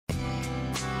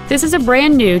This is a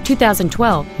brand new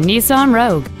 2012 Nissan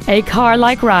Rogue, a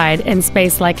car-like ride and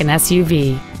space like an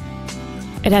SUV.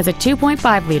 It has a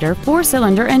 2.5-liter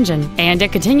four-cylinder engine and a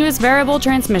continuous variable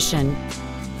transmission.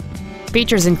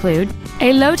 Features include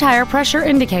a low tire pressure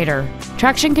indicator,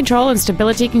 traction control and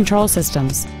stability control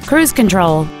systems, cruise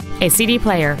control, a CD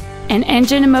player, an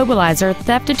engine immobilizer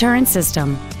theft deterrent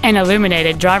system, an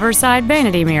illuminated driver's side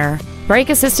vanity mirror, brake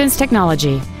assistance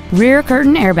technology, rear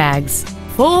curtain airbags,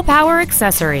 full power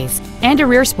accessories, and a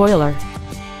rear spoiler.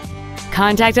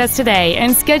 Contact us today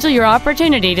and schedule your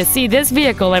opportunity to see this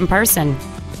vehicle in person.